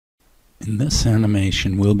In this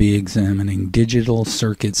animation, we'll be examining digital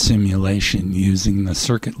circuit simulation using the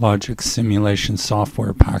CircuitLogix simulation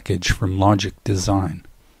software package from Logic Design.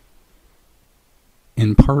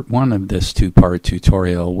 In part 1 of this two-part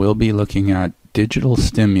tutorial, we'll be looking at digital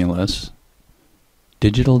stimulus,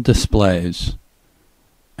 digital displays,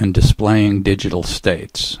 and displaying digital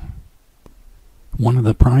states. One of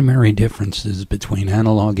the primary differences between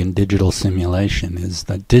analog and digital simulation is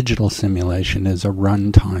that digital simulation is a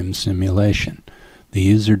runtime simulation. The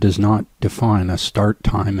user does not define a start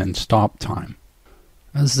time and stop time.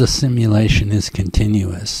 As the simulation is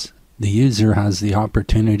continuous, the user has the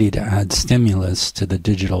opportunity to add stimulus to the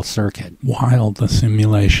digital circuit while the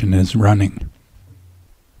simulation is running.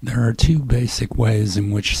 There are two basic ways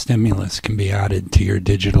in which stimulus can be added to your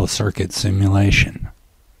digital circuit simulation.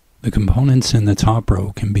 The components in the top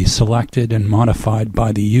row can be selected and modified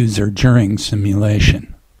by the user during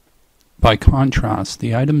simulation. By contrast,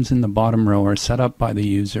 the items in the bottom row are set up by the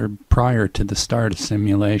user prior to the start of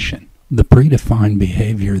simulation. The predefined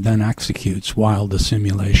behavior then executes while the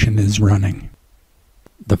simulation is running.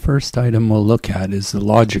 The first item we'll look at is the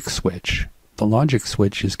logic switch. The logic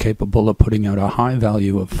switch is capable of putting out a high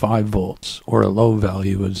value of 5 volts or a low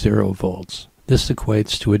value of 0 volts. This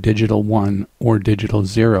equates to a digital 1 or digital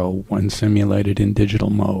 0 when simulated in digital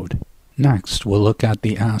mode. Next, we'll look at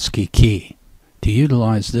the ASCII key. To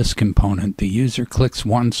utilize this component, the user clicks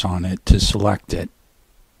once on it to select it.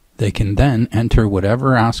 They can then enter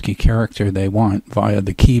whatever ASCII character they want via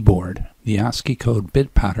the keyboard. The ASCII code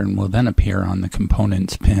bit pattern will then appear on the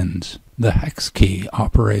component's pins. The hex key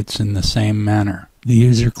operates in the same manner. The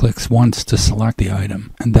user clicks once to select the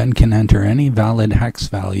item, and then can enter any valid hex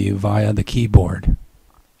value via the keyboard.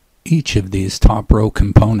 Each of these top row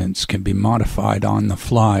components can be modified on the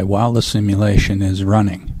fly while the simulation is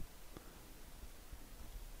running.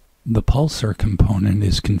 The pulsar component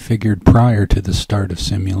is configured prior to the start of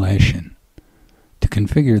simulation. To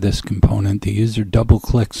configure this component, the user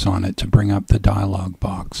double-clicks on it to bring up the dialog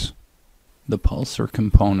box. The pulsar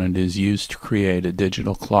component is used to create a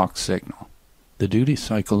digital clock signal. The duty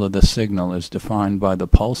cycle of the signal is defined by the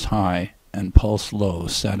pulse high and pulse low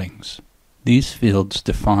settings. These fields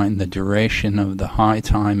define the duration of the high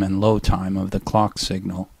time and low time of the clock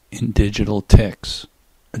signal in digital ticks.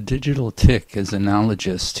 A digital tick is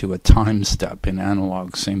analogous to a time step in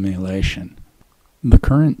analog simulation. The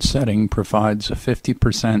current setting provides a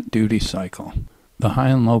 50% duty cycle. The high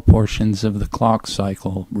and low portions of the clock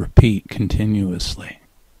cycle repeat continuously.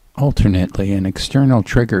 Alternately, an external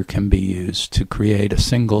trigger can be used to create a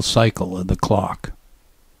single cycle of the clock.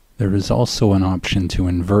 There is also an option to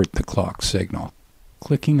invert the clock signal.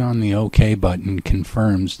 Clicking on the OK button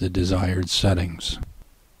confirms the desired settings.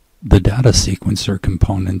 The data sequencer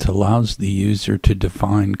component allows the user to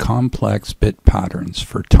define complex bit patterns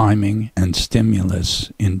for timing and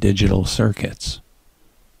stimulus in digital circuits.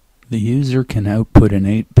 The user can output an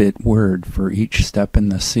 8-bit word for each step in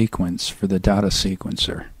the sequence for the data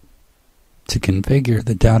sequencer. To configure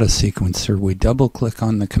the data sequencer, we double-click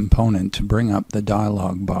on the component to bring up the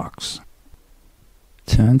dialog box.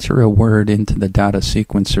 To enter a word into the data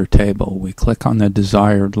sequencer table, we click on the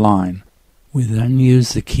desired line. We then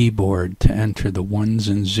use the keyboard to enter the 1s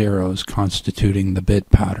and 0s constituting the bit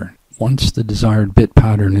pattern. Once the desired bit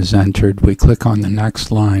pattern is entered, we click on the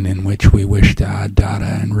next line in which we wish to add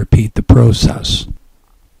data and repeat the process.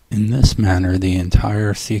 In this manner, the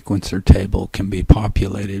entire sequencer table can be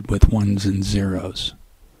populated with 1s and 0s.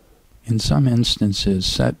 In some instances,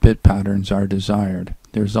 set bit patterns are desired.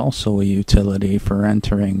 There's also a utility for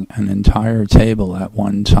entering an entire table at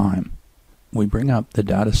one time. We bring up the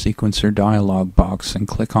data sequencer dialog box and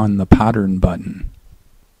click on the pattern button.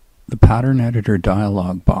 The pattern editor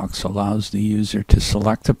dialog box allows the user to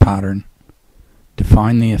select a pattern,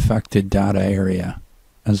 define the affected data area,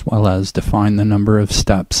 as well as define the number of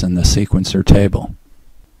steps in the sequencer table.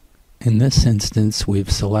 In this instance,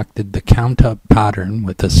 we've selected the count-up pattern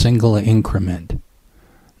with a single increment.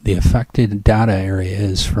 The affected data area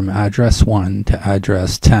is from address 1 to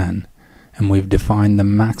address 10, and we've defined the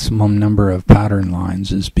maximum number of pattern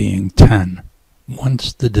lines as being 10.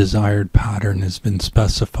 Once the desired pattern has been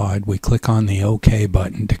specified, we click on the OK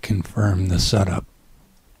button to confirm the setup.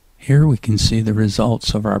 Here we can see the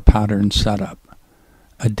results of our pattern setup.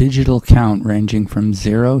 A digital count ranging from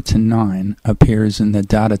 0 to 9 appears in the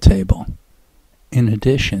data table. In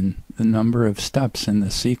addition, the number of steps in the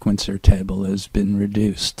sequencer table has been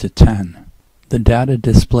reduced to 10. The data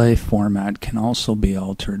display format can also be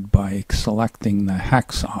altered by selecting the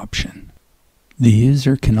hex option. The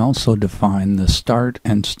user can also define the start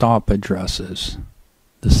and stop addresses.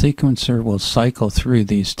 The sequencer will cycle through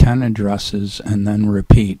these 10 addresses and then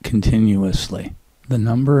repeat continuously. The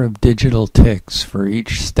number of digital ticks for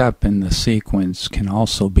each step in the sequence can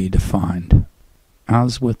also be defined.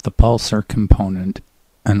 As with the pulsar component,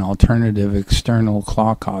 an alternative external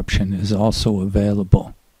clock option is also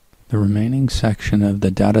available. The remaining section of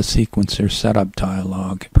the data sequencer setup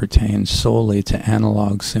dialog pertains solely to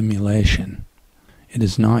analog simulation. It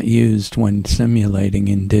is not used when simulating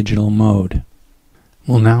in digital mode.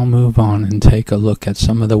 We'll now move on and take a look at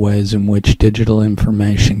some of the ways in which digital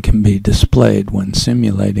information can be displayed when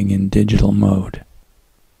simulating in digital mode.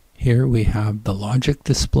 Here we have the logic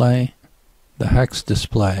display, the hex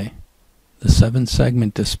display, the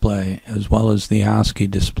 7-segment display, as well as the ASCII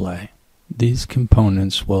display. These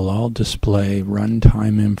components will all display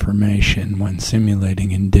runtime information when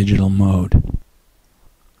simulating in digital mode.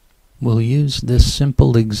 We'll use this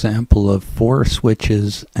simple example of 4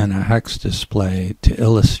 switches and a hex display to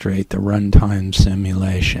illustrate the runtime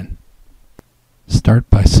simulation. Start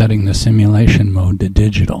by setting the simulation mode to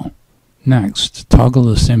digital. Next, toggle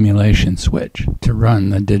the simulation switch to run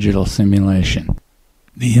the digital simulation.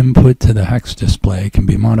 The input to the hex display can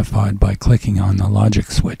be modified by clicking on the logic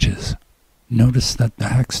switches. Notice that the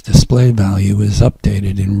hex display value is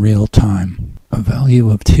updated in real time. A value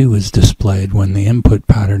of 2 is displayed when the input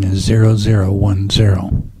pattern is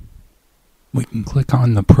 0010. We can click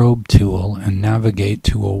on the probe tool and navigate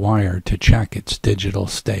to a wire to check its digital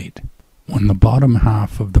state. When the bottom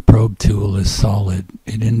half of the probe tool is solid,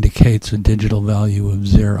 it indicates a digital value of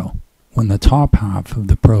 0. When the top half of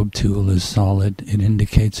the probe tool is solid, it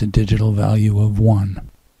indicates a digital value of 1.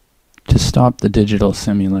 To stop the digital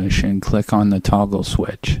simulation, click on the toggle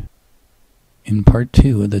switch. In part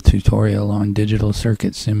 2 of the tutorial on digital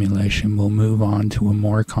circuit simulation, we'll move on to a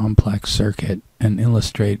more complex circuit and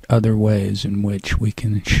illustrate other ways in which we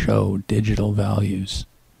can show digital values.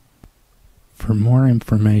 For more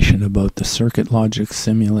information about the CircuitLogix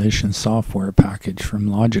simulation software package from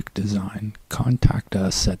Logic Design, contact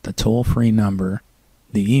us at the toll-free number,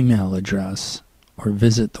 the email address, or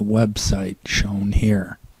visit the website shown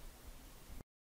here.